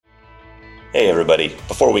Hey everybody,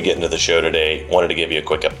 before we get into the show today, wanted to give you a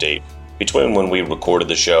quick update. Between when we recorded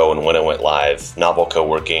the show and when it went live, Novel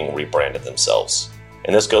Co-working rebranded themselves.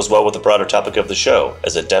 And this goes well with the broader topic of the show,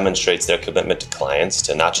 as it demonstrates their commitment to clients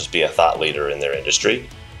to not just be a thought leader in their industry,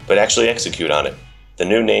 but actually execute on it. The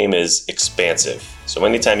new name is Expansive, so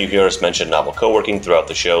anytime you hear us mention Novel Co-working throughout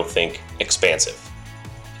the show, think Expansive.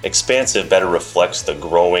 Expansive better reflects the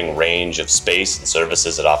growing range of space and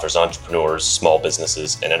services it offers entrepreneurs, small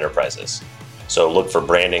businesses, and enterprises. So look for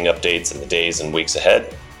branding updates in the days and weeks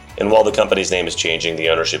ahead. And while the company's name is changing, the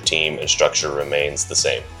ownership team and structure remains the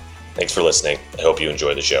same. Thanks for listening. I hope you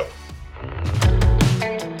enjoy the show.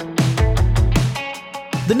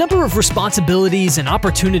 The number of responsibilities and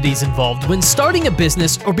opportunities involved when starting a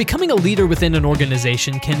business or becoming a leader within an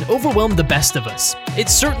organization can overwhelm the best of us. It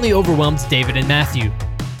certainly overwhelmed David and Matthew.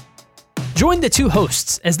 Join the two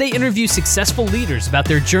hosts as they interview successful leaders about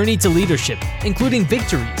their journey to leadership, including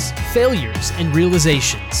victories, failures, and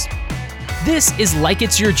realizations. This is Like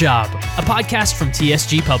It's Your Job, a podcast from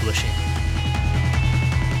TSG Publishing.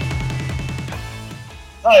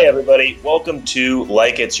 Hi, everybody. Welcome to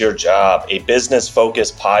Like It's Your Job, a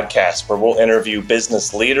business-focused podcast where we'll interview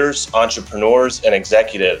business leaders, entrepreneurs, and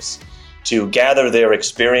executives to gather their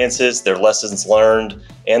experiences, their lessons learned,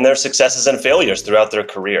 and their successes and failures throughout their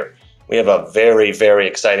career. We have a very, very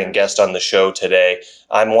exciting guest on the show today.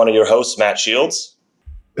 I'm one of your hosts, Matt Shields.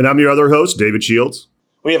 And I'm your other host, David Shields.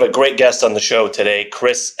 We have a great guest on the show today,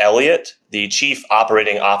 Chris Elliott, the Chief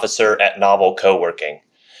Operating Officer at Novel Co-working.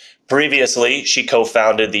 Previously, she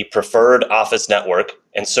co-founded the Preferred Office Network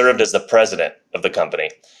and served as the president of the company.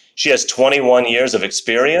 She has 21 years of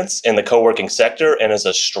experience in the co-working sector and is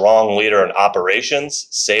a strong leader in operations,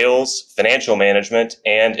 sales, financial management,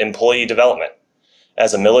 and employee development.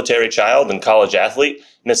 As a military child and college athlete,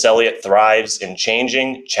 Miss Elliott thrives in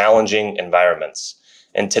changing, challenging environments.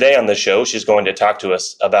 And today on the show, she's going to talk to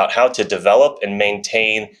us about how to develop and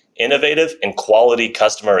maintain innovative and quality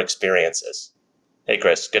customer experiences. Hey,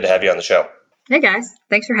 Chris, good to have you on the show. Hey, guys.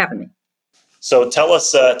 Thanks for having me. So tell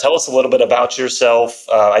us a little bit about yourself.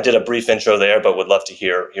 I did a brief intro there, but would love to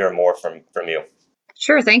hear more from you.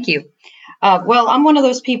 Sure. Thank you. Well, I'm one of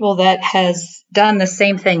those people that has done the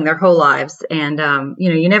same thing their whole lives. And,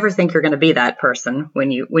 you never think you're going to be that person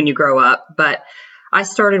when you grow up. But I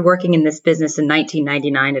started working in this business in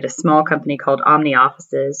 1999 at a small company called Omni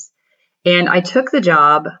Offices. And I took the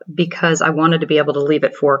job because I wanted to be able to leave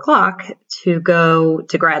at 4:00 to go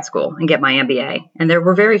to grad school and get my MBA. And there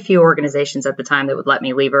were very few organizations at the time that would let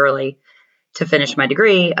me leave early to finish my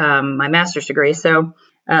degree, my master's degree. So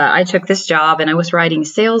I took this job and I was writing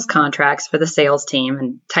sales contracts for the sales team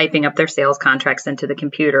and typing up their sales contracts into the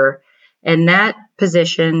computer. And that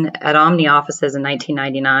position at Omni Offices in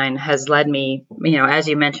 1999 has led me, as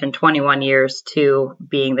you mentioned, 21 years to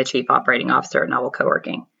being the Chief Operating Officer at Novel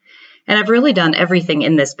Co-working. And I've really done everything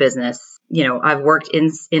in this business. I've worked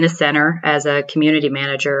in a center as a community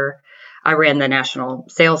manager. I ran the National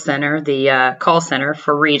Sales Center, the call center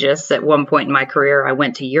for Regus. At one point in my career, I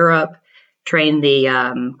went to Europe, trained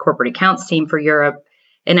the corporate accounts team for Europe,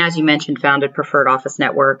 and as you mentioned, founded Preferred Office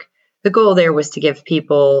Network. The goal there was to give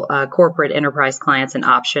people, corporate enterprise clients, an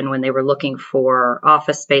option when they were looking for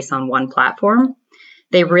office space on one platform.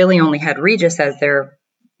 They really only had Regus as their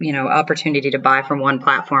opportunity to buy from one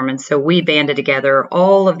platform. And so we banded together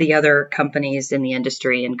all of the other companies in the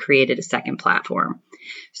industry and created a second platform.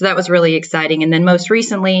 So that was really exciting. And then most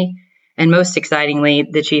recently, and most excitingly,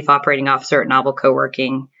 the Chief Operating Officer at Novel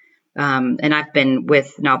Co-working. And I've been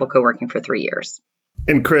with Novel Co-working for 3 years.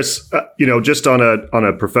 And Chris, just on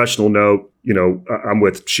a professional note, I'm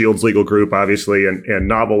with Shields Legal Group, obviously, and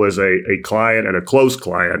Novel is a client and a close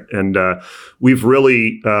client. And we've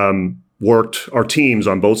really our teams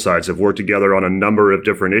on both sides have worked together on a number of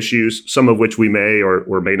different issues, some of which we may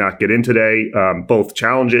or may not get in today, both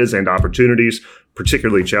challenges and opportunities,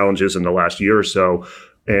 particularly challenges in the last year or so.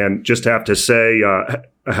 And just have to say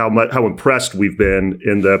how impressed we've been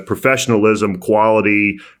in the professionalism,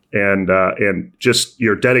 quality, and just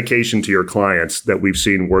your dedication to your clients that we've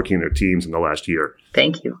seen working their teams in the last year.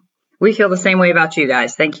 Thank you. We feel the same way about you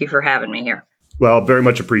guys. Thank you for having me here. Well, very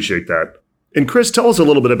much appreciate that. And Chris, tell us a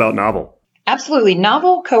little bit about Novel. Absolutely.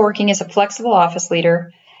 Novel Co-working is a flexible office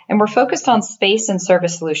leader, and we're focused on space and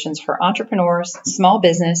service solutions for entrepreneurs, small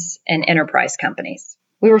business, and enterprise companies.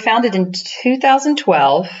 We were founded in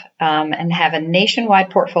 2012 and have a nationwide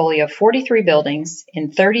portfolio of 43 buildings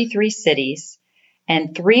in 33 cities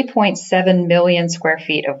and 3.7 million square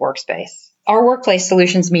feet of workspace. Our workplace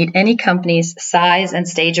solutions meet any company's size and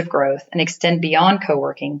stage of growth and extend beyond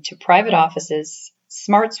co-working to private offices,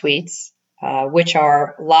 smart suites, which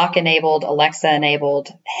are lock-enabled, Alexa-enabled,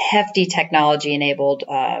 hefty technology-enabled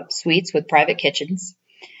suites with private kitchens.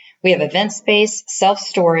 We have event space,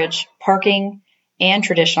 self-storage, parking, and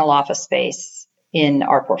traditional office space in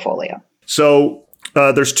our portfolio. So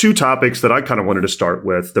there's two topics that I kind of wanted to start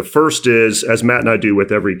with. The first is, as Matt and I do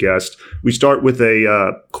with every guest, we start with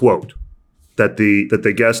a quote that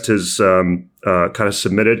the guest has kind of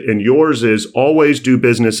submitted. And yours is always do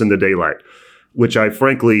business in the daylight, which I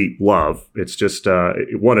frankly love. It's just,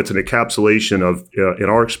 one, it's an encapsulation of, in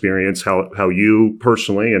our experience, how you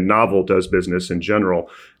personally and Novel does business in general.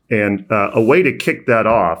 And a way to kick that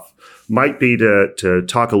off might be to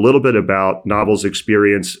talk a little bit about Novel's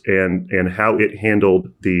experience and how it handled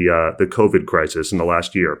the COVID crisis in the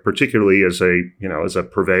last year, particularly as a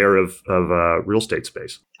purveyor of real estate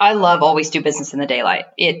space. I love always do business in the daylight.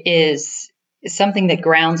 It is something that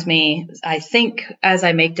grounds me. I think as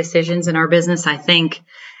I make decisions in our business, I think,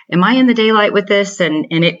 am I in the daylight with this? And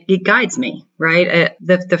it guides me, right?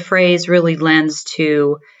 The phrase really lends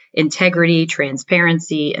to integrity,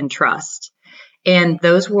 transparency, and trust. And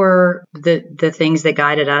those were the things that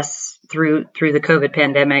guided us through the COVID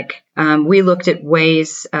pandemic. We looked at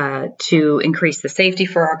ways to increase the safety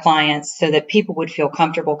for our clients so that people would feel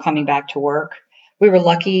comfortable coming back to work. We were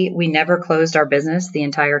lucky. We never closed our business the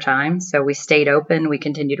entire time. So we stayed open. We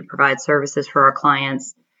continued to provide services for our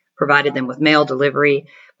clients, provided them with mail delivery,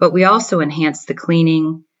 but we also enhanced the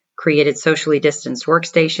cleaning, created socially distanced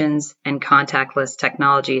workstations and contactless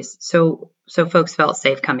technologies. So folks felt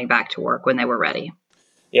safe coming back to work when they were ready.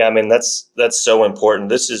 Yeah, I mean, that's so important.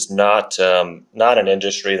 This is not an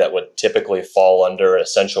industry that would typically fall under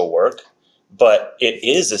essential work, but it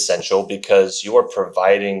is essential because you are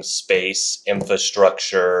providing space,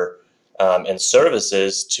 infrastructure, and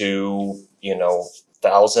services to,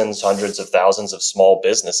 thousands, hundreds of thousands of small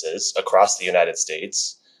businesses across the United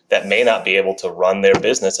States that may not be able to run their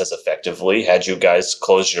business as effectively had you guys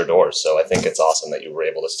closed your doors. So I think it's awesome that you were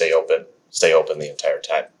able to stay open the entire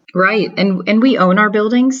time. Right. And we own our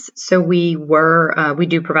buildings. So we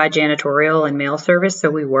do provide janitorial and mail service. So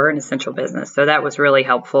we were an essential business. So that was really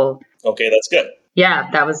helpful. Okay, that's good. Yeah,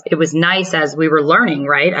 it was nice as we were learning,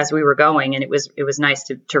 right, as we were going. And it was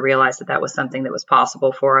nice to realize that was something that was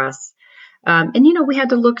possible for us. And we had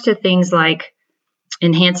to look to things like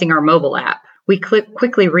enhancing our mobile app. We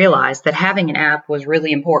quickly realized that having an app was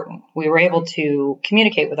really important. We were able to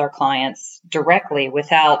communicate with our clients directly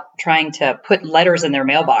without trying to put letters in their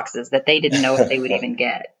mailboxes that they didn't know if they would even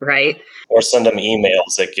get, right? Or send them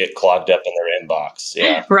emails that get clogged up in their inbox.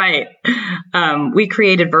 Yeah. Right. We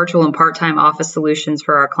created virtual and part-time office solutions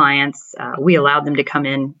for our clients. We allowed them to come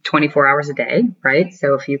in 24 hours a day, right?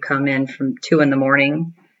 So if you come in from 2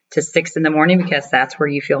 a.m. to 6 a.m, because that's where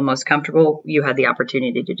you feel most comfortable, you had the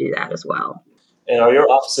opportunity to do that as well. And are your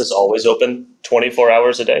offices always open 24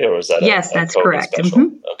 hours a day, or is that Yes, that's correct.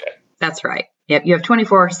 Mm-hmm. Okay. That's right. Yep, you have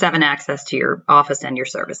 24/7 access to your office and your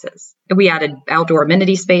services. We added outdoor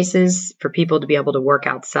amenity spaces for people to be able to work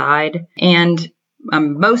outside. And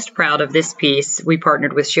I'm most proud of this piece. We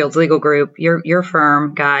partnered with Shields Legal Group, your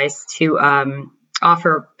firm, guys, to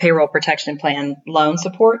offer payroll protection plan loan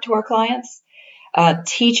support to our clients.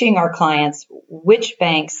 Teaching our clients which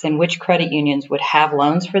banks and which credit unions would have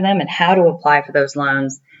loans for them and how to apply for those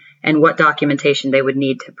loans and what documentation they would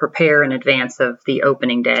need to prepare in advance of the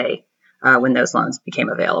opening day when those loans became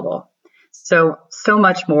available. So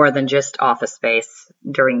much more than just office space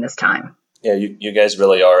during this time. Yeah, you guys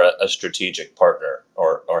really are a strategic partner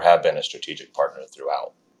or have been a strategic partner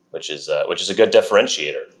throughout, which is a good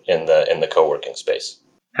differentiator in the co-working space.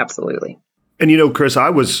 Absolutely. And, Chris,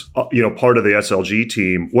 I was, part of the SLG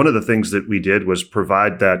team. One of the things that we did was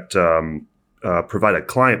provide a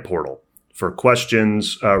client portal for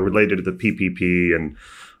questions related to the PPP.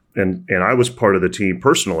 And I was part of the team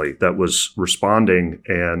personally that was responding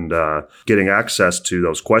and getting access to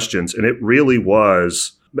those questions. And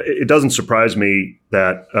it doesn't surprise me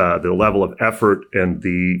that the level of effort and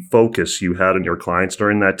the focus you had on your clients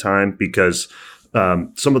during that time, because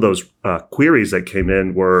some of those queries that came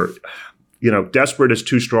in were, desperate is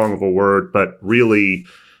too strong of a word, but really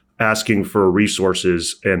asking for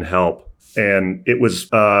resources and help. And it was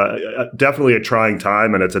definitely a trying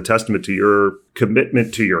time, and it's a testament to your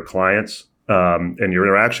commitment to your clients and your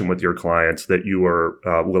interaction with your clients that you were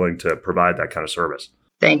willing to provide that kind of service.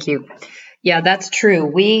 Thank you. Yeah, that's true.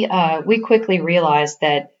 We quickly realized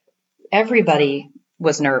that everybody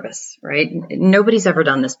was nervous, right? Nobody's ever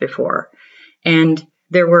done this before, and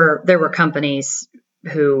there were companies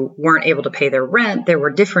who weren't able to pay their rent. There were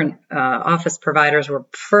different office providers were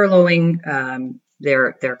furloughing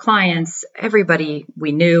their clients. Everybody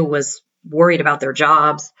we knew was worried about their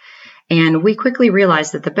jobs. And we quickly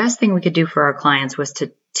realized that the best thing we could do for our clients was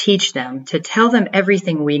to teach them, to tell them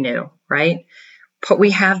everything we knew, right? But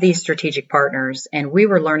we have these strategic partners, and we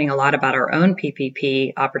were learning a lot about our own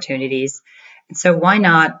PPP opportunities. And so why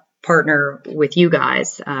not partner with you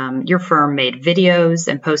guys? Your firm made videos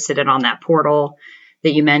and posted it on that portal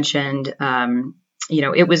that you mentioned.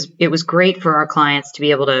 It was great for our clients to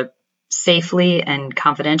be able to safely and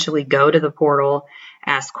confidentially go to the portal,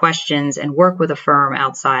 ask questions, and work with a firm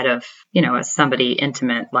outside of, as somebody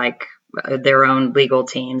intimate like their own legal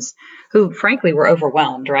teams, who frankly were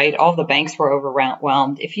overwhelmed, right? All the banks were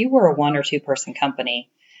overwhelmed. If you were a 1 or 2 person company,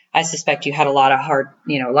 I suspect you had a lot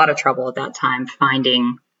of trouble at that time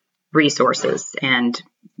finding resources. And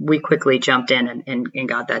we quickly jumped in and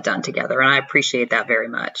got that done together. And I appreciate that very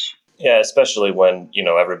much. Yeah, especially when,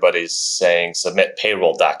 everybody's saying submit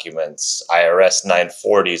payroll documents, IRS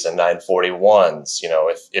 940s and 941s.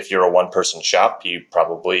 If you're a 1-person shop, you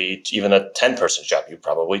probably, even a 10-person shop, you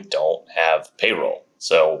probably don't have payroll.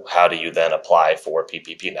 So how do you then apply for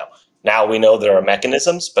PPP now? Now we know there are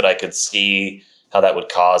mechanisms, but I could see how that would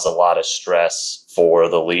cause a lot of stress for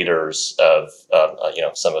the leaders of,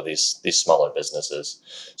 some of these smaller businesses.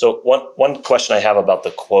 So one question I have about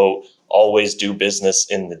the quote, always do business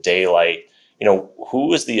in the daylight.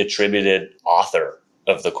 Who is the attributed author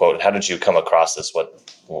of the quote, and how did you come across this?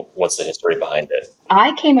 What's the history behind it?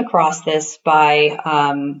 I came across this by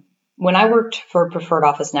when I worked for Preferred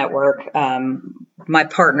Office Network. My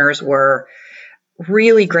partners were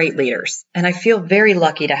really great leaders, and I feel very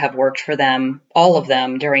lucky to have worked for them, all of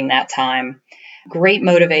them, during that time. Great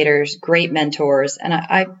motivators, great mentors, and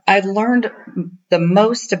I learned the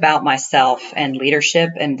most about myself and leadership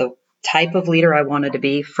and the type of leader I wanted to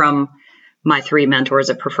be from my 3 mentors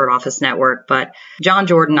at Preferred Office Network. But John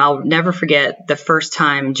Jordan, I'll never forget the first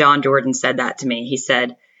time John Jordan said that to me. He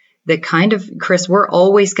said, Chris, we're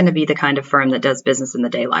always going to be the kind of firm that does business in the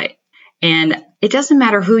daylight. And it doesn't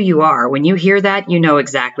matter who you are. When you hear that, you know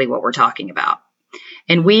exactly what we're talking about.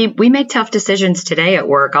 And we make tough decisions today at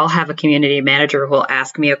work. I'll have a community manager who will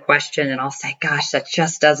ask me a question and I'll say, gosh, that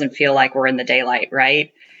just doesn't feel like we're in the daylight,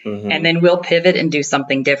 right? Mm-hmm. And then we'll pivot and do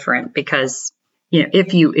something different because,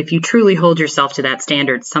 if you truly hold yourself to that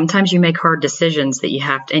standard, sometimes you make hard decisions that you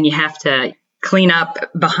have to clean up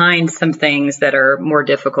behind some things that are more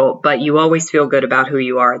difficult, but you always feel good about who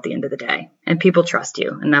you are at the end of the day. And people trust you.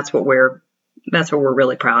 And that's what we're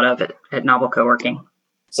really proud of at Novel Coworking.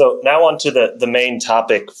 So now on to the main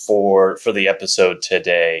topic for the episode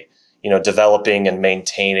today, developing and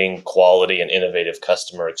maintaining quality and innovative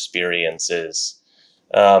customer experiences.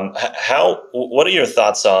 What are your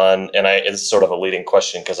thoughts on, and it's sort of a leading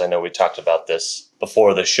question because I know we talked about this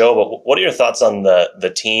before the show, but what are your thoughts on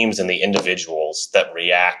the teams and the individuals that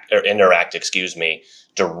interact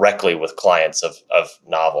directly with clients of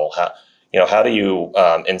Novel? How do you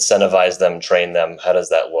incentivize them, train them? How does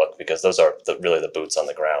that look? Because those are really the boots on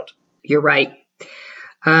the ground. You're right.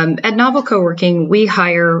 At Novel Coworking, we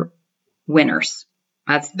hire winners.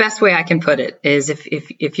 That's the best way I can put it, is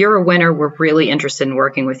if you're a winner, we're really interested in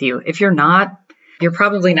working with you. If you're not, you're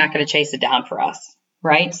probably not going to chase it down for us,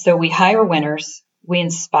 right? So we hire winners, we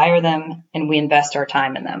inspire them, and we invest our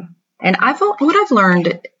time in them. And what I've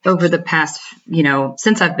learned over the past,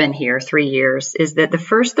 since I've been here 3 years, is that the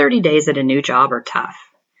first 30 days at a new job are tough,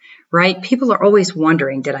 right? People are always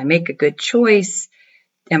wondering, did I make a good choice?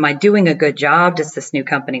 Am I doing a good job? Does this new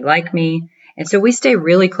company like me? And so we stay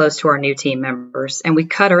really close to our new team members, and we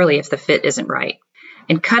cut early if the fit isn't right.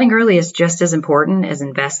 And cutting early is just as important as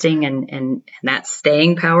investing in that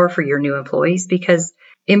staying power for your new employees, because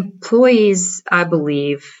employees, I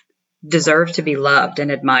believe, deserve to be loved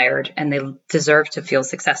and admired, and they deserve to feel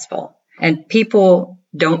successful. And people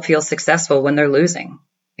don't feel successful when they're losing.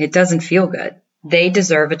 It doesn't feel good. They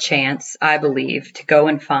deserve a chance, I believe, to go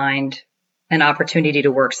and find an opportunity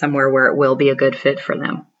to work somewhere where it will be a good fit for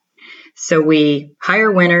them. So we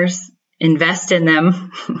hire winners, invest in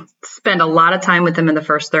them, spend a lot of time with them in the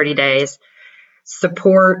first 30 days,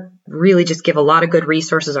 support, really just give a lot of good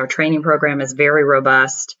resources. Our training program is very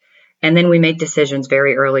robust. And then we make decisions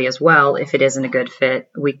very early as well. If it isn't a good fit,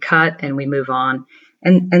 we cut and we move on.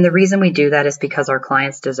 And the reason we do that is because our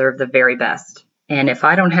clients deserve the very best. And if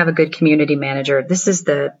I don't have a good community manager, this is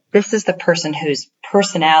the person whose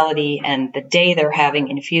personality and the day they're having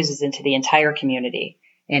infuses into the entire community.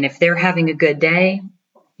 And if they're having a good day,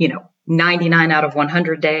 99 out of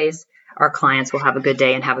 100 days, our clients will have a good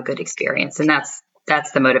day and have a good experience. And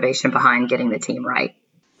that's the motivation behind getting the team right.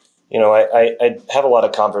 I have a lot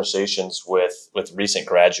of conversations with recent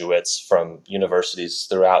graduates from universities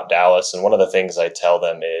throughout Dallas. And one of the things I tell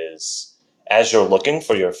them is, as you're looking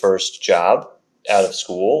for your first job, out of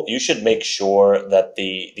school, you should make sure that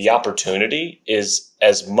the opportunity is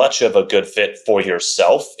as much of a good fit for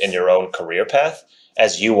yourself in your own career path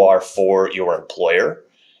as you are for your employer.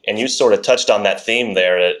 And you sort of touched on that theme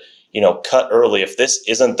there that, cut early. If this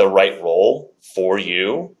isn't the right role for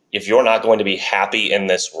you, if you're not going to be happy in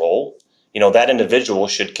this role, that individual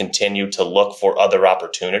should continue to look for other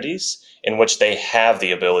opportunities in which they have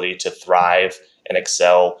the ability to thrive and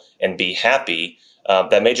excel and be happy.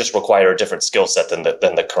 That may just require a different skill set than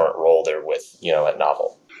the current role they're with, at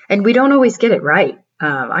Novel. And we don't always get it right.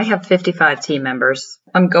 I have 55 team members.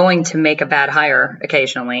 I'm going to make a bad hire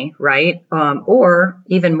occasionally, right? Or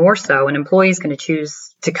even more so, an employee is going to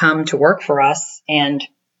choose to come to work for us and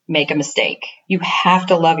make a mistake. You have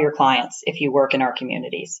to love your clients if you work in our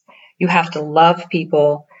communities. You have to love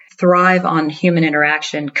people, thrive on human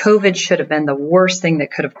interaction. COVID should have been the worst thing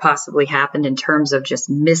that could have possibly happened in terms of just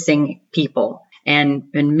missing people and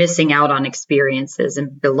missing out on experiences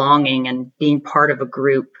and belonging and being part of a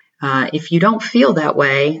group. If you don't feel that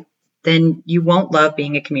way, then you won't love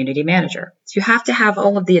being a community manager. So you have to have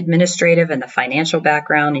all of the administrative and the financial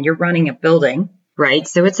background, and you're running a building, right?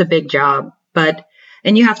 So it's a big job,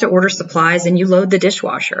 and you have to order supplies and you load the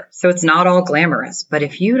dishwasher. So it's not all glamorous. But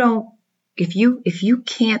if you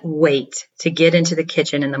can't wait to get into the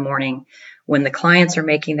kitchen in the morning when the clients are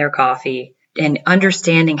making their coffee and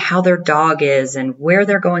understanding how their dog is and where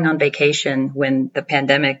they're going on vacation when the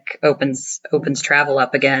pandemic opens travel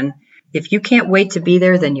up again, if you can't wait to be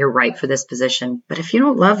there, then you're right for this position. But if you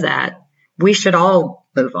don't love that, we should all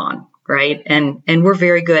move on, right? And we're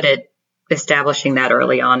very good at establishing that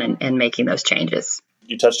early on and making those changes.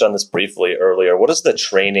 You touched on this briefly earlier. What does the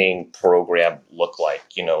training program look like?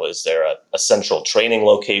 Is there a central training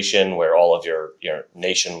location where all of your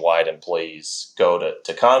nationwide employees go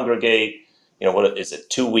to congregate? What is it?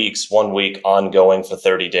 2 weeks, 1 week, ongoing for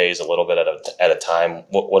 30 days, a little bit at a time?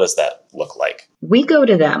 What does that look like? We go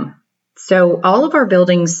to them. So all of our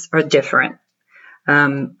buildings are different.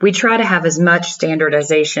 We try to have as much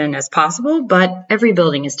standardization as possible, but every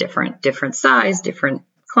building is different size, different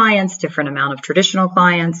clients, different amount of traditional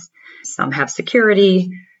clients. Some have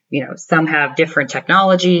security, some have different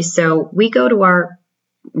technology. So we go to our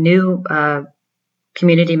new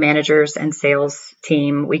community managers and sales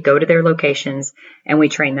team. We go to their locations and we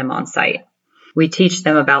train them on site. We teach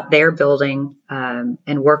them about their building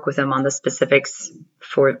and work with them on the specifics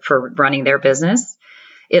for running their business.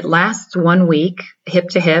 It lasts 1 week, hip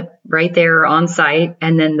to hip, right there on site.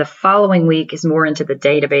 And then the following week is more into the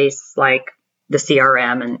database, like the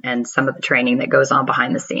CRM and some of the training that goes on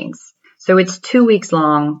behind the scenes. So it's 2 weeks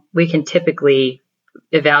long. We can typically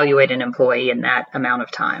evaluate an employee in that amount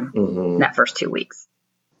of time, in that first 2 weeks.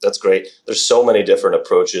 That's great. There's so many different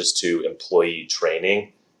approaches to employee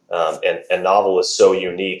training. And Novel is so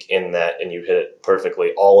unique in that, and you hit it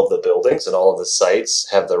perfectly, all of the buildings and all of the sites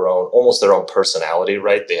have almost their own personality,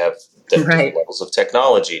 right? They have different levels of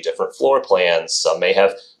technology, different floor plans. Some may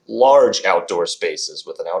have large outdoor spaces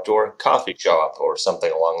with an outdoor coffee shop or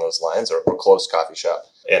something along those lines, or close coffee shop.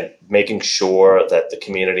 And making sure that the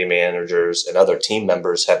community managers and other team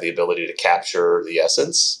members have the ability to capture the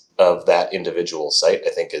essence of that individual site, I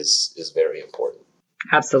think is very important.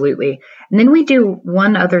 Absolutely. And then we do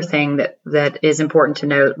one other thing that is important to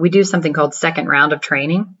note. We do something called second round of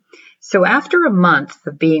training. So after a month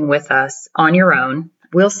of being with us on your own,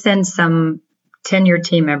 we'll send some tenured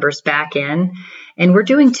team members back in, and we're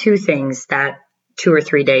doing two things that 2 or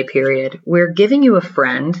 3 day period. We're giving you a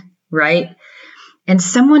friend, right? And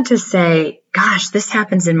someone to say, gosh, this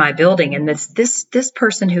happens in my building. And this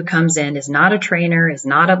person who comes in is not a trainer, is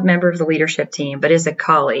not a member of the leadership team, but is a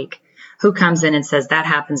colleague who comes in and says, that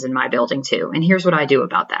happens in my building too. And here's what I do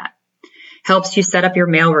about that. Helps you set up your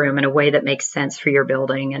mailroom in a way that makes sense for your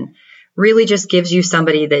building, and really just gives you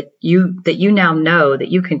somebody that you now know that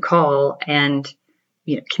you can call and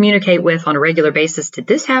communicate with on a regular basis. Did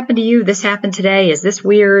this happen to you? This happened today? Is this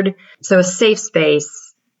weird? So a safe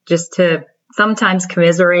space just to sometimes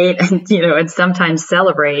commiserate and sometimes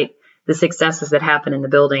celebrate the successes that happen in the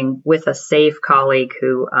building with a safe colleague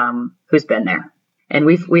who's been there. And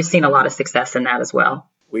we've seen a lot of success in that as well.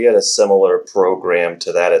 We had a similar program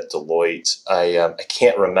to that at Deloitte. I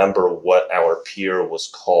can't remember what our peer was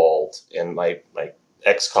called, and my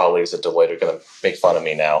ex-colleagues at Deloitte are going to make fun of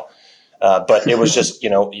me now. But it was just,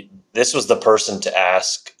 this was the person to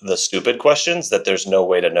ask the stupid questions that there's no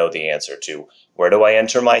way to know the answer to. Where do I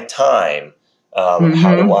enter my time?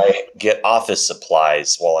 How do I get office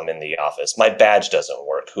supplies while I'm in the office? My badge doesn't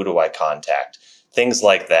work. Who do I contact? Things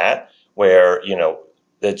like that, where,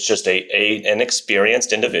 It's just an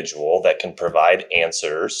experienced individual that can provide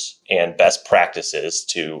answers and best practices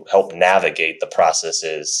to help navigate the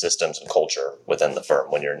processes, systems, and culture within the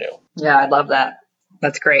firm when you're new. Yeah, I love that.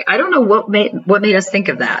 That's great. I don't know what made us think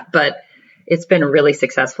of that, but it's been really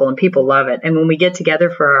successful and people love it. And when we get together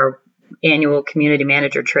for our annual community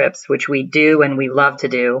manager trips, which we do and we love to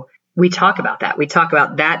do, we talk about that. We talk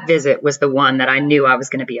about that visit was the one that I knew I was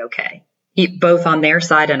going to be okay, both on their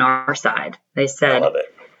side and our side. They said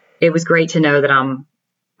it was great to know that I'm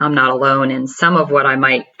not alone in some of what I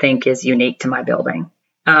might think is unique to my building.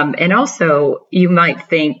 And also, you might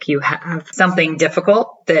think you have something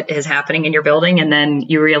difficult that is happening in your building, and then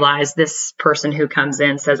you realize this person who comes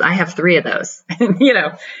in says, I have 3 of those.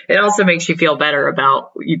 It also makes you feel better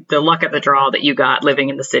about the luck of the draw that you got living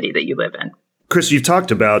in the city that you live in. Chris, you've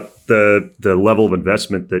talked about the level of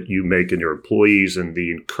investment that you make in your employees and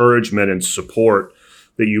the encouragement and support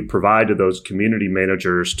that you provide to those community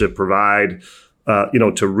managers to provide,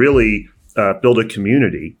 to really build a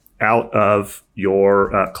community out of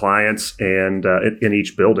your clients and in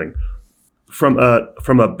each building. From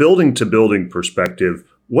a building to building perspective,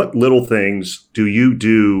 what little things do you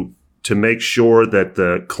do to make sure that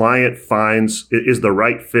the client is the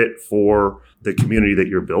right fit for the community that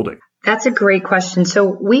you're building? That's a great question. So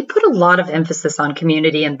we put a lot of emphasis on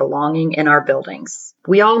community and belonging in our buildings.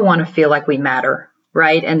 We all want to feel like we matter,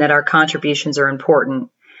 right? And that our contributions are important.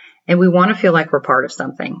 And we want to feel like we're part of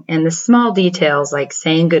something. And the small details like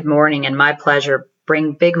saying good morning and my pleasure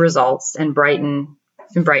bring big results and brighten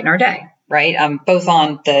our day, right? Both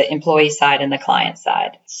on the employee side and the client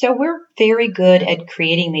side. So we're very good at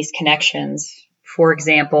creating these connections. For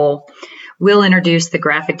example, we'll introduce the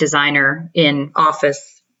graphic designer in Office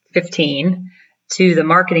 15 to the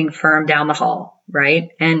marketing firm down the hall, right?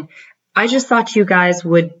 And I just thought you guys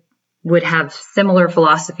would have similar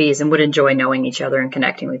philosophies and would enjoy knowing each other and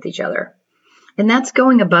connecting with each other. And that's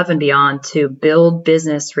going above and beyond to build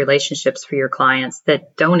business relationships for your clients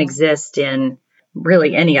that don't exist in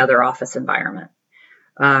really any other office environment,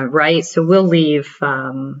 right? So we'll leave,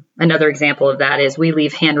 another example of that is we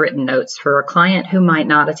leave handwritten notes for a client who might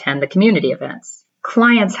not attend the community events.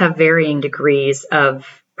 Clients have varying degrees of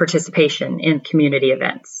participation in community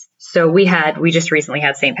events. So we just recently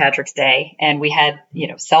had St. Patrick's Day, and we had,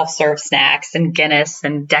 self-serve snacks and Guinness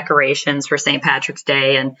and decorations for St. Patrick's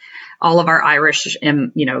Day, and all of our Irish,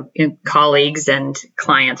 colleagues and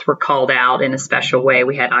clients were called out in a special way.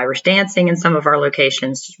 We had Irish dancing in some of our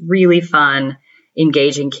locations, really fun,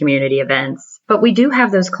 engaging community events. But we do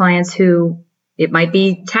have those clients who it might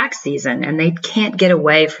be tax season and they can't get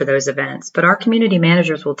away for those events. But our community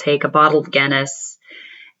managers will take a bottle of Guinness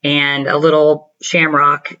and a little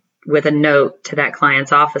shamrock with a note to that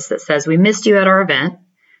client's office that says, we missed you at our event.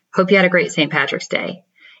 Hope you had a great St. Patrick's Day.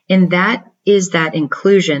 And that is that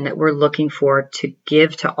inclusion that we're looking for to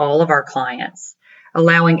give to all of our clients,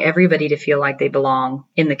 allowing everybody to feel like they belong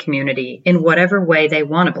in the community in whatever way they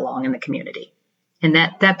want to belong in the community. And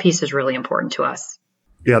that piece is really important to us.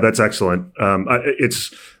 Yeah, that's excellent.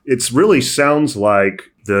 It's really sounds like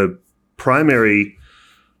the primary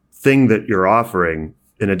thing that you're offering,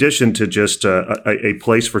 in addition to just a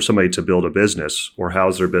place for somebody to build a business or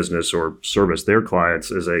house their business or service their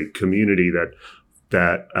clients, is a community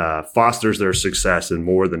that fosters their success in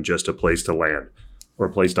more than just a place to land or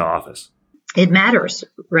a place to office. It matters,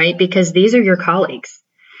 right? Because these are your colleagues.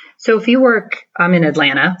 So if you work, I'm in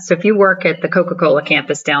Atlanta. So if you work at the Coca-Cola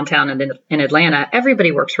campus downtown in Atlanta,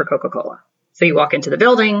 everybody works for Coca-Cola. So you walk into the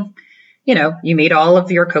building, you meet all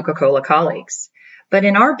of your Coca-Cola colleagues. But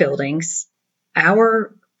in our buildings,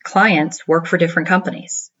 our clients work for different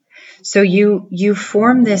companies. So you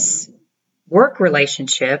form this work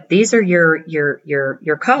relationship. These are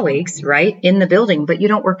your colleagues, right, in the building, but you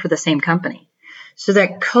don't work for the same company. So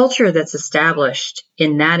that culture that's established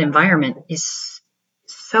in that environment is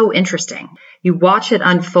so interesting. You watch it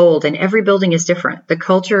unfold, and every building is different. The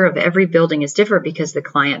culture of every building is different because the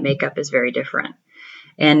client makeup is very different.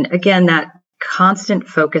 And again, that constant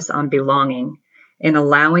focus on belonging and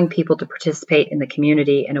allowing people to participate in the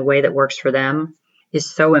community in a way that works for them is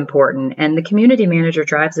so important. And the community manager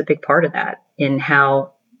drives a big part of that in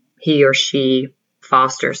how he or she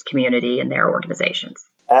fosters community in their organizations.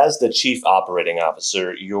 As the chief operating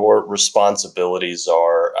officer, your responsibilities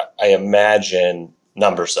are, I imagine,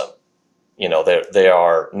 numbersome. They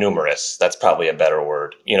are numerous. That's probably a better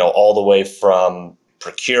word. All the way from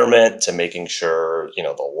procurement to making sure,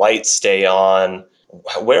 the lights stay on.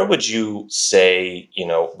 Where would you say,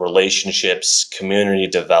 relationships, community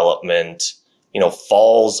development,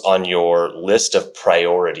 falls on your list of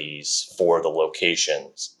priorities for the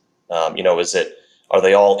locations? Is it Are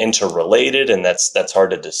they all interrelated, and that's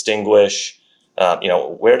hard to distinguish?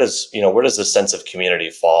 Where does the sense of community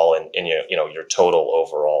fall in your total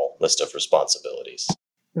overall list of responsibilities?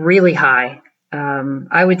 Really high.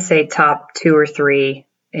 I would say top 2 or 3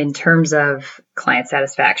 in terms of client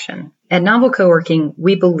satisfaction. At Novel Coworking,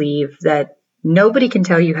 we believe that nobody can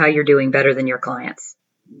tell you how you're doing better than your clients.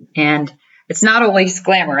 And it's not always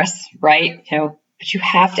glamorous, right? But you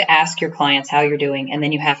have to ask your clients how you're doing, and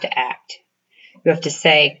then you have to act. You have to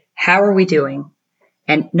say, how are we doing?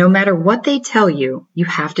 And no matter what they tell you, you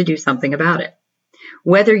have to do something about it.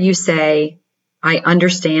 Whether you say, I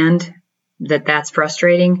understand that that's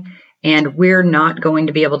frustrating, and we're not going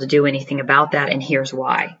to be able to do anything about that, and here's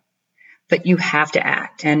why. But you have to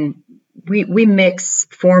act. And we mix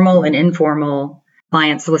formal and informal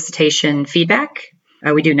client solicitation feedback.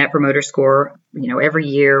 We do Net Promoter Score, every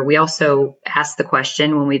year. We also ask the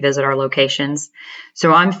question when we visit our locations.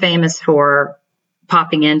 So I'm famous for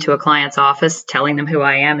popping into a client's office, telling them who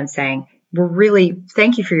I am and saying,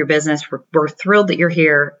 thank you for your business. We're thrilled that you're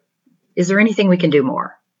here. Is there anything we can do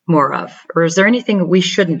more of? Or is there anything we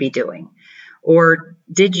shouldn't be doing? Or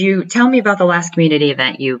did you tell me about the last community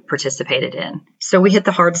event you participated in? So we hit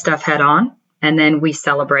the hard stuff head on, and then we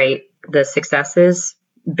celebrate the successes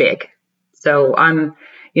big. So I'm,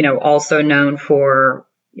 also known for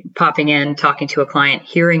popping in, talking to a client,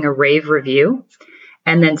 hearing a rave review,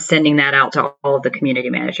 and then sending that out to all of the community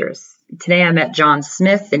managers. Today I met John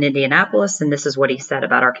Smith in Indianapolis, and this is what he said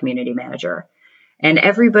about our community manager. And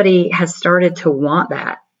everybody has started to want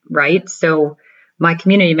that, right? So my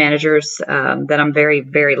community managers that I'm very,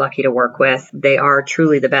 very lucky to work with, they are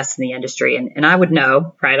truly the best in the industry. And I would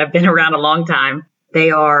know, right? I've been around a long time.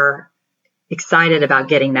 They are excited about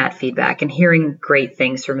getting that feedback and hearing great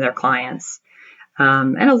things from their clients.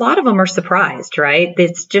 And a lot of them are surprised, right?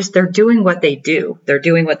 It's just they're doing what they do. They're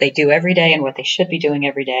doing what they do every day and what they should be doing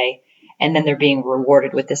every day. And then they're being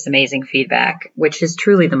rewarded with this amazing feedback, which is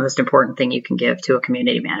truly the most important thing you can give to a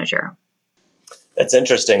community manager. It's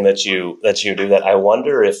interesting that you do that. I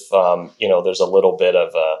wonder if there's a little bit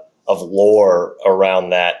of lore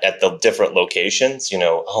around that at the different locations.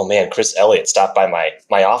 Oh man, Chris Elliott stopped by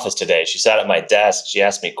my office today. She sat at my desk. She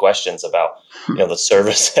asked me questions about the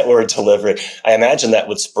service that we're delivering. I imagine that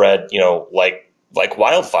would spread like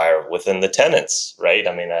wildfire within the tenants, right?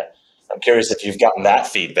 I mean, I'm curious if you've gotten that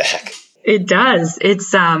feedback. It does.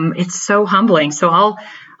 It's so humbling. So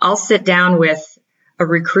I'll sit down with a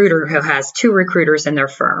recruiter who has 2 recruiters in their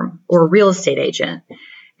firm, or a real estate agent,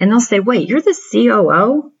 and they'll say, "Wait, you're the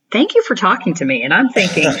COO? Thank you for talking to me." And I'm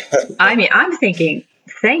thinking,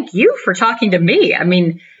 thank you for talking to me. I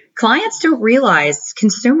mean,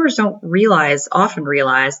 consumers often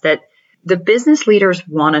realize that the business leaders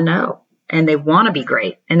want to know, and they want to be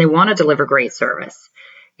great, and they want to deliver great service.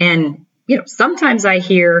 And, sometimes I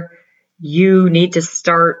hear, you need to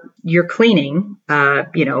start your cleaning,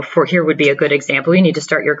 for here would be a good example. You need to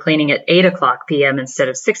start your cleaning at 8:00 p.m. instead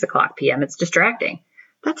of 6:00 p.m. It's distracting.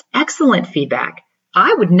 That's excellent feedback.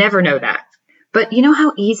 I would never know that. But you know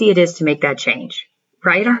how easy it is to make that change,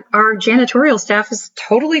 right? Our janitorial staff is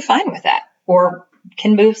totally fine with that, or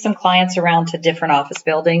can move some clients around to different office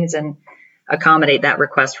buildings and accommodate that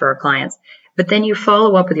request for our clients. But then you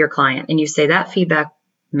follow up with your client and you say, that feedback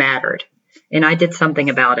mattered and I did something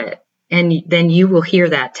about it. And then you will hear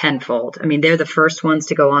that tenfold. I mean, they're the first ones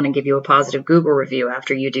to go on and give you a positive Google review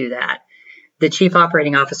after you do that. The chief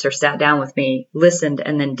operating officer sat down with me, listened,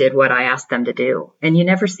 and then did what I asked them to do. And you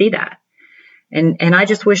never see that. And I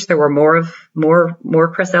just wish there were more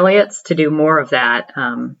Chris Elliott's to do more of that.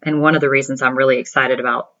 And one of the reasons I'm really excited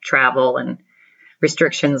about travel and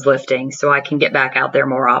restrictions lifting, so I can get back out there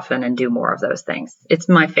more often and do more of those things. It's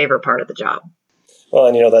my favorite part of the job. Well,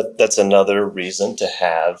 and that's another reason to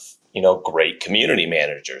have great community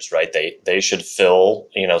managers, right? They should fill,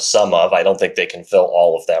 I don't think they can fill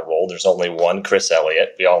all of that role. There's only one Chris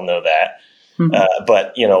Elliott. We all know that. Mm-hmm.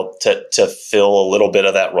 But, to fill a little bit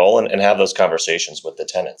of that role and have those conversations with the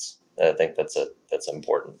tenants. I think that's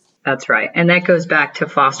important. That's right. And that goes back to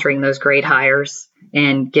fostering those great hires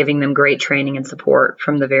and giving them great training and support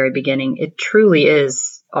from the very beginning. It truly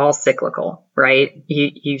is all cyclical, right?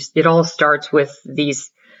 It all starts with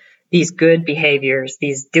these good behaviors,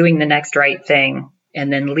 these doing the next right thing,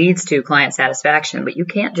 and then leads to client satisfaction. But you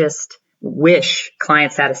can't just wish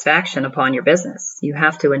client satisfaction upon your business. You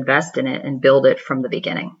have to invest in it and build it from the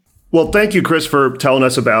beginning. Well, thank you, Chris, for telling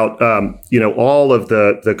us about, all of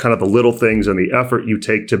the kind of the little things and the effort you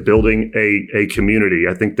take to building a community.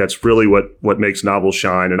 I think that's really what makes Novel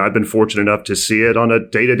shine. And I've been fortunate enough to see it on a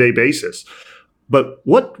day-to-day basis. But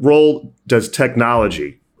what role does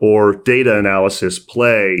technology or data analysis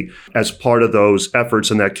play as part of those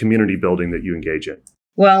efforts in that community building that you engage in?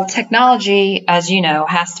 Well, technology, as you know,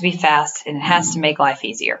 has to be fast and it has to make life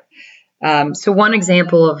easier. So one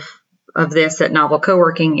example of this at Novel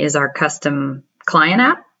Coworking is our custom client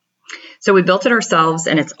app. So we built it ourselves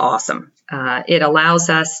and it's awesome. It allows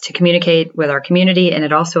us to communicate with our community, and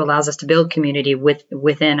it also allows us to build community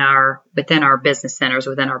within our business centers,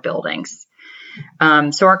 within our buildings.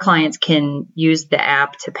 So our clients can use the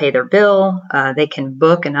app to pay their bill. They can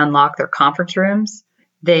book and unlock their conference rooms.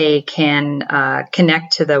 They can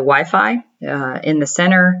connect to the Wi-Fi in the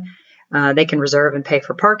center. They can reserve and pay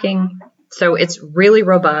for parking. So it's really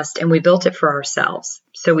robust, and we built it for ourselves.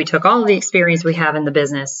 So we took all of the experience we have in the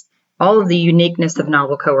business, all of the uniqueness of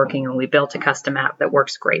Novel Coworking, and we built a custom app that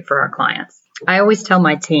works great for our clients. I always tell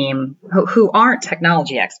my team, who aren't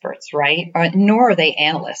technology experts, right, nor are they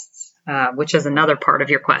analysts, which is another part of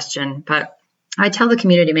your question, but I tell the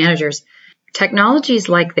community managers, technology is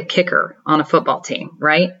like the kicker on a football team,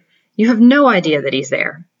 right? You have no idea that he's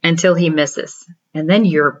there until he misses. And then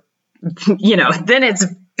then it's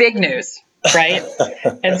big news, right?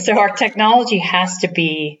 And so our technology has to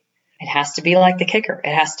be like the kicker.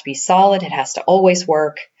 It has to be solid. It has to always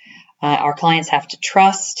work. Our clients have to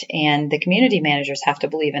trust, and the community managers have to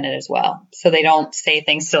believe in it as well. So they don't say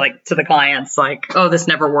things to the clients like, "Oh, this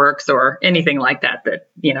never works," or anything like that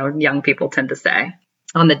young people tend to say.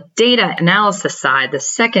 On the data analysis side, the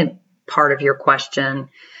second part of your question,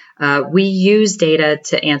 we use data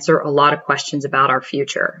to answer a lot of questions about our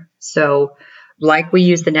future. So like we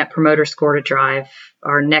use the Net Promoter Score to drive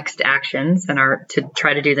our next actions and to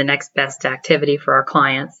try to do the next best activity for our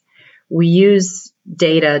clients, we use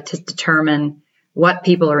data to determine what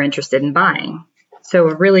people are interested in buying. So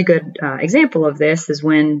a really good example of this is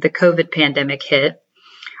when the COVID pandemic hit,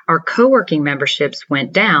 our co-working memberships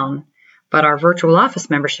went down, but our virtual office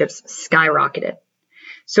memberships skyrocketed.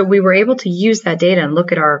 So we were able to use that data and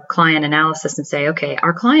look at our client analysis and say, okay,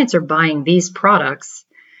 our clients are buying these products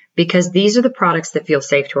because these are the products that feel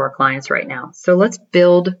safe to our clients right now. So let's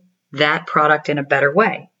build that product in a better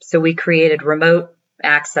way. So we created remote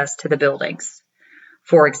access to the buildings,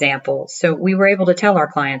 for example. So we were able to tell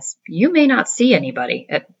our clients, you may not see anybody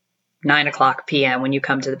at 9:00 p.m. when you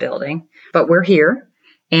come to the building, but we're here.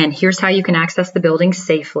 And here's how you can access the building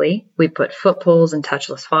safely. We put foot pulls and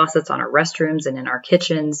touchless faucets on our restrooms and in our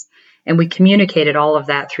kitchens. And we communicated all of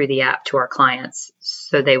that through the app to our clients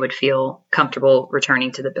so they would feel comfortable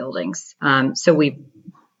returning to the buildings. So we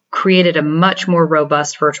created a much more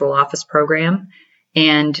robust virtual office program.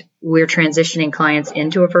 And we're transitioning clients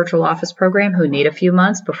into a virtual office program who need a few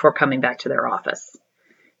months before coming back to their office.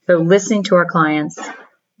 So listening to our clients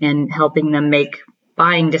and helping them make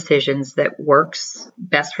buying decisions that works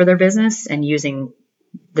best for their business and using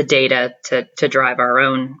the data to drive our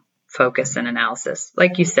own focus and analysis.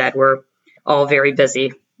 Like you said, we're all very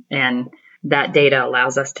busy, and that data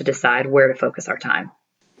allows us to decide where to focus our time.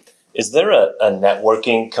 Is there a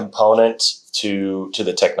networking component to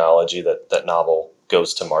the technology that Novel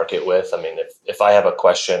goes to market with? I mean, if I have a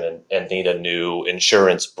question and need a new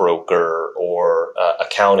insurance broker or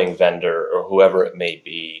accounting vendor or whoever it may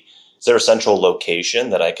be, is there a central location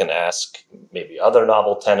that I can ask maybe other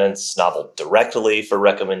Novel tenants, Novel directly for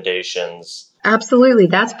recommendations? Absolutely.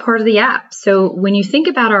 That's part of the app. So when you think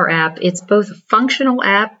about our app, it's both a functional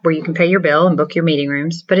app where you can pay your bill and book your meeting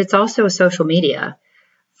rooms, but it's also a social media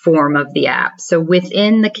form of the app. So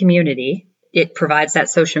within the community, it provides that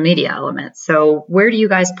social media element. So where do you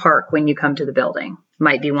guys park when you come to the building?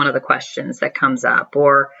 Might be one of the questions that comes up.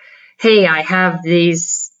 Or, hey, I have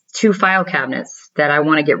these 2 file cabinets that I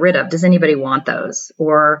want to get rid of. Does anybody want those?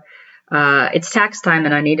 Or it's tax time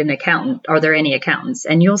and I need an accountant. Are there any accountants?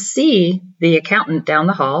 And you'll see the accountant down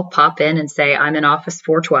the hall pop in and say, I'm in office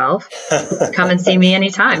 412. Come and see me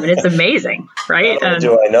anytime. And it's amazing, right?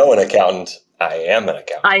 Do I know an accountant? I am an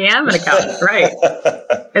accountant. I am an accountant, right.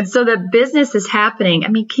 And so the business is happening. I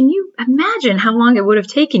mean, can you imagine how long it would have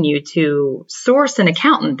taken you to source an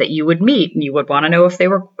accountant that you would meet, and you would want to know if they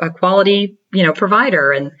were a quality,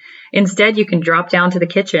 provider. And instead you can drop down to the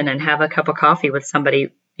kitchen and have a cup of coffee with somebody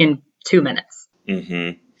in 2 minutes.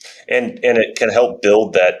 Mm-hmm. And it can help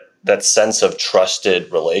build that sense of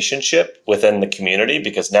trusted relationship within the community,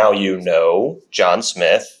 because now you know John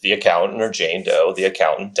Smith, the accountant, or Jane Doe, the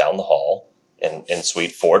accountant down the hall in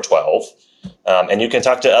suite 412. And you can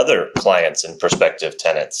talk to other clients and prospective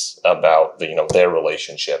tenants about their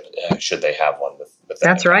relationship, should they have one with them.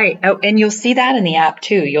 That's right. Oh, and you'll see that in the app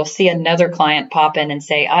too. You'll see another client pop in and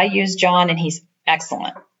say, I use John and he's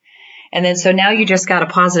excellent. And then so now you just got a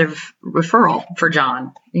positive referral for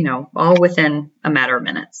John, all within a matter of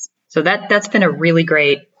minutes. So that's been a really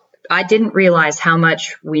great I didn't realize how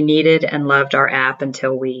much we needed and loved our app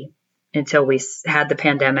until we had the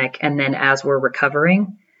pandemic. And then as we're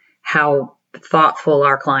recovering, how thoughtful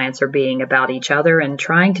our clients are being about each other and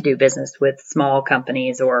trying to do business with small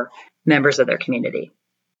companies or members of their community.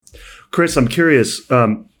 Chris, I'm curious,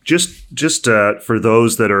 just for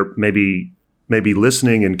those that are maybe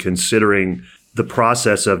listening and considering the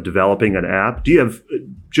process of developing an app, do you have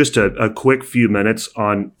just a quick few minutes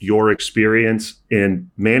on your experience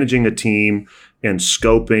in managing a team and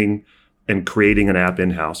scoping and creating an app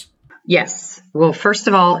in-house? Yes. Well, first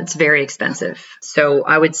of all, it's very expensive. So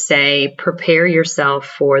I would say prepare yourself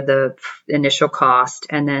for the initial cost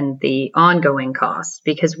and then the ongoing cost,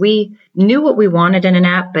 because we knew what we wanted in an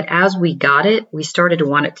app, but as we got it, we started to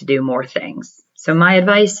want it to do more things. So my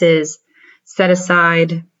advice is set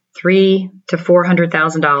aside $300,000 to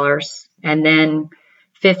 $400,000 and then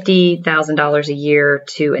 $50,000 a year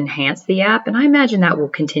to enhance the app. And I imagine that will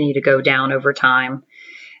continue to go down over time.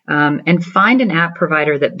 And find an app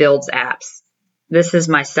provider that builds apps. This is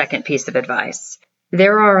my second piece of advice.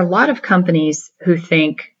 There are a lot of companies who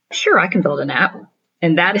think, sure, I can build an app.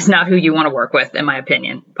 And that is not who you want to work with, in my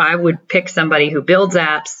opinion. I would pick somebody who builds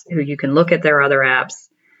apps, who you can look at their other apps,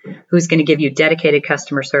 who's going to give you dedicated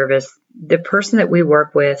customer service. The person that we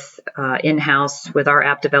work with in-house with our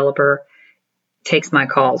app developer takes my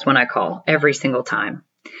calls when I call every single time.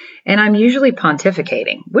 And I'm usually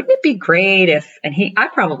pontificating. Wouldn't it be great if, I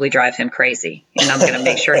probably drive him crazy, and I'm going to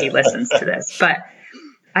make sure he listens to this. But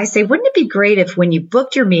I say, wouldn't it be great if when you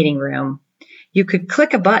booked your meeting room, you could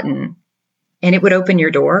click a button and it would open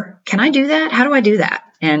your door? Can I do that? How do I do that?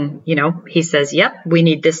 And, he says, yep, we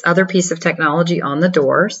need this other piece of technology on the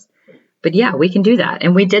doors. But yeah, we can do that.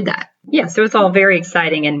 And we did that. Yeah, so it's all very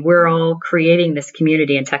exciting. And we're all creating this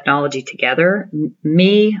community and technology together.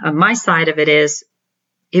 Me, on my side of it is,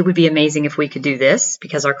 it would be amazing if we could do this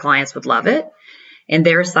because our clients would love it. And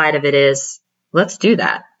their side of it is, let's do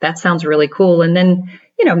that. That sounds really cool. And then,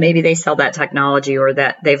 maybe they sell that technology or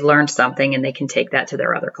that they've learned something and they can take that to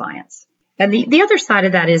their other clients. And the other side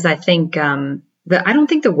of that is, I think, I don't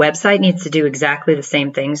think the website needs to do exactly the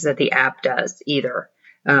same things that the app does either.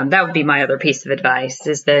 That would be my other piece of advice,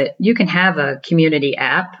 is that you can have a community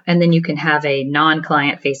app and then you can have a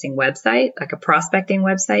non-client facing website, like a prospecting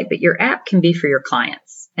website, but your app can be for your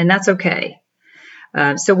clients. And that's okay.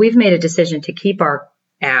 So we've made a decision to keep our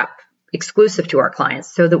app exclusive to our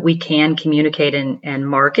clients so that we can communicate and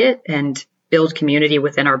market and build community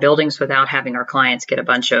within our buildings without having our clients get a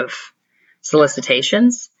bunch of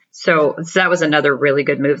solicitations. So that was another really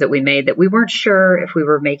good move that we made, that we weren't sure if we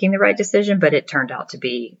were making the right decision, but it turned out to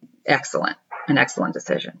be an excellent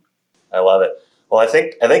decision. I love it. Well, I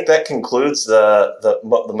think that concludes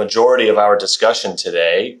the majority of our discussion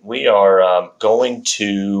today. We are going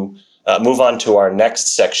to move on to our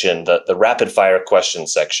next section, the rapid fire question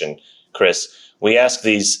section. Chris, we ask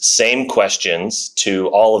these same questions to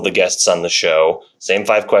all of the guests on the show, same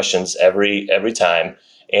 5 questions every time,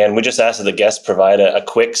 and we just ask that the guests provide a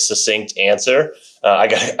quick, succinct answer. I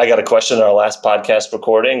got a question in our last podcast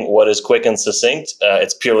recording. What is quick and succinct?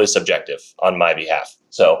 It's purely subjective on my behalf.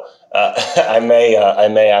 So I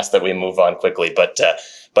may ask that we move on quickly,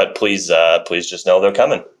 but please just know they're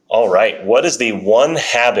coming. All right. What is the one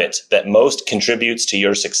habit that most contributes to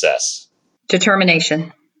your success?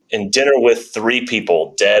 Determination. In dinner with 3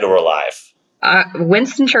 people, dead or alive?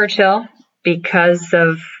 Winston Churchill, because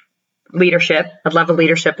of leadership. I'd love a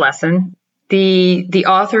leadership lesson. The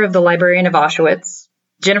author of The Librarian of Auschwitz,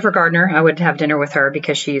 Jennifer Gardner. I would have dinner with her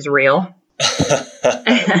because she's real.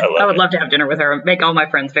 I would love to have dinner with her. Make all my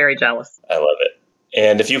friends very jealous. I love it.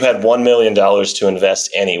 And if you had $1 million to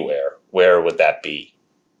invest anywhere, where would that be?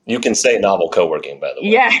 You can say novel co-working, by the way.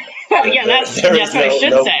 Yeah, that's what I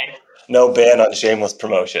should say. No ban on shameless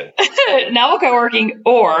promotion. Novel co-working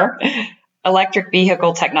or electric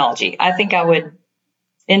vehicle technology. I think I would.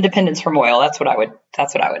 Independence from oil. That's what I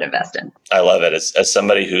would invest in. I love it. As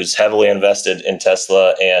somebody who's heavily invested in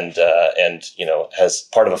Tesla and has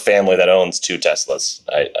part of a family that owns 2 Teslas.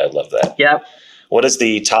 I love that. Yep. What is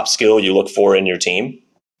the top skill you look for in your team?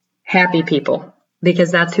 Happy people,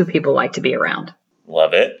 because that's who people like to be around.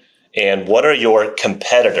 Love it. And what are your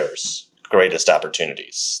competitors' greatest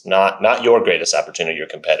opportunities? Not your greatest opportunity, your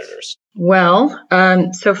competitors. Well,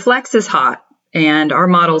 so Flex is hot. And our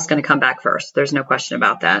model is going to come back first. There's no question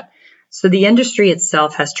about that. So the industry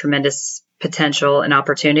itself has tremendous potential and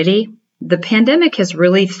opportunity. The pandemic has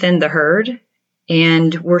really thinned the herd,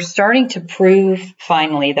 and we're starting to prove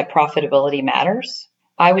finally that profitability matters.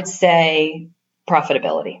 I would say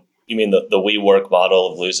profitability. You mean the WeWork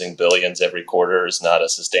model of losing billions every quarter is not a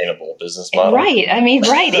sustainable business model? Right. I mean,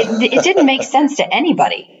 right. It didn't make sense to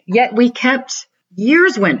anybody. Yet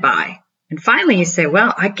years went by. And finally you say,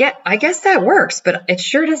 well, I guess that works, but it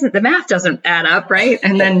sure doesn't, the math doesn't add up, right?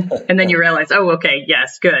 And then you realize, oh, okay,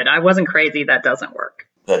 yes, good. I wasn't crazy. That doesn't work.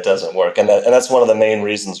 That doesn't work. And that's one of the main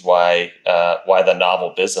reasons why the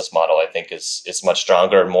novel business model, I think, is much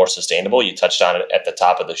stronger and more sustainable. You touched on it at the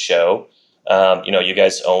top of the show. You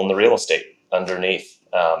guys own the real estate underneath,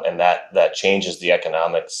 and that changes the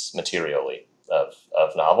economics materially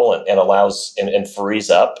of Novel and allows and frees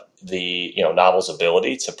up the Novel's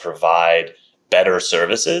ability to provide better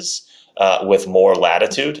services with more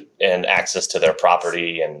latitude and access to their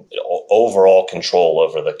property and overall control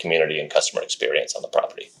over the community and customer experience on the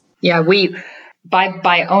property. Yeah,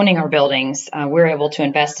 by owning our buildings, we're able to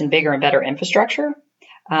invest in bigger and better infrastructure,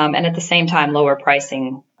 and at the same time lower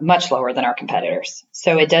pricing, much lower than our competitors.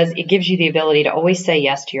 So it gives you the ability to always say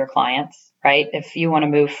yes to your clients, right? If you want to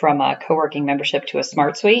move from a co-working membership to a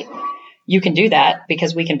Smart Suite, you can do that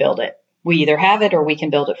because we can build it. We either have it or we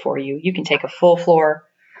can build it for you. You can take a full floor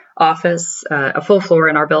office, a full floor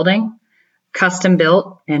in our building, custom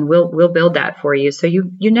built, and we'll build that for you. So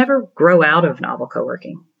you never grow out of Novel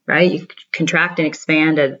Co-working, right? You contract and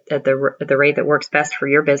expand at the rate that works best for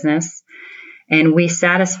your business. And we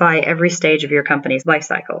satisfy every stage of your company's life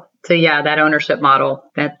cycle. So yeah, that ownership model,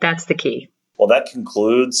 that's the key. Well, that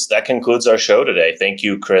concludes our show today. Thank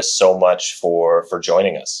you, Chris, so much for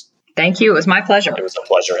joining us. Thank you. It was my pleasure. It was a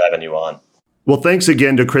pleasure having you on. Well, thanks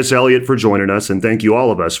again to Chris Elliott for joining us, and thank you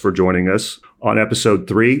all of us for joining us on episode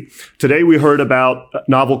 3. Today, we heard about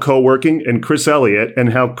Novel Co-working and Chris Elliott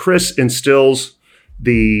and how Chris instills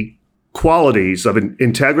the qualities of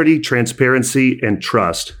integrity, transparency, and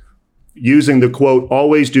trust using the quote,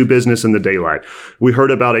 always do business in the daylight. We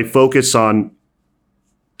heard about a focus on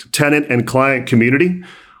tenant and client community,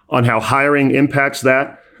 on how hiring impacts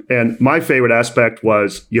that. And my favorite aspect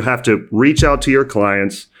was you have to reach out to your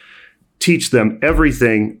clients, teach them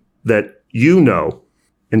everything that you know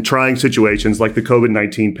in trying situations like the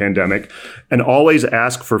COVID-19 pandemic, and always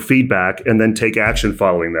ask for feedback and then take action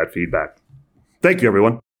following that feedback. Thank you,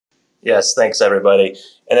 everyone. Yes, thanks, everybody.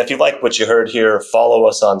 And if you like what you heard here, follow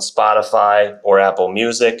us on Spotify or Apple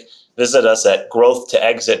Music. Visit us at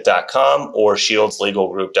growthtoexit.com or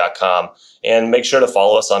shieldslegalgroup.com. And make sure to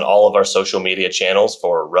follow us on all of our social media channels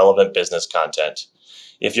for relevant business content.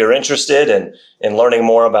 If you're interested in learning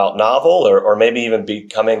more about Novel or maybe even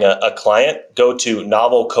becoming a client, go to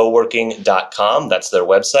novelcoworking.com. That's their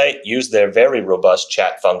website. Use their very robust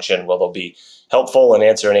chat function where they'll be helpful and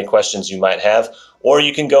answer any questions you might have. Or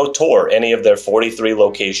you can go tour any of their 43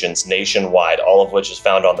 locations nationwide, all of which is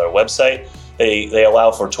found on their website. They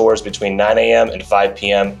allow for tours between 9 a.m. and 5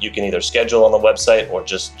 p.m. You can either schedule on the website or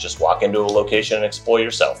just walk into a location and explore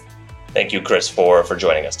yourself. Thank you, Chris, for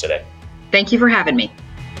joining us today. Thank you for having me.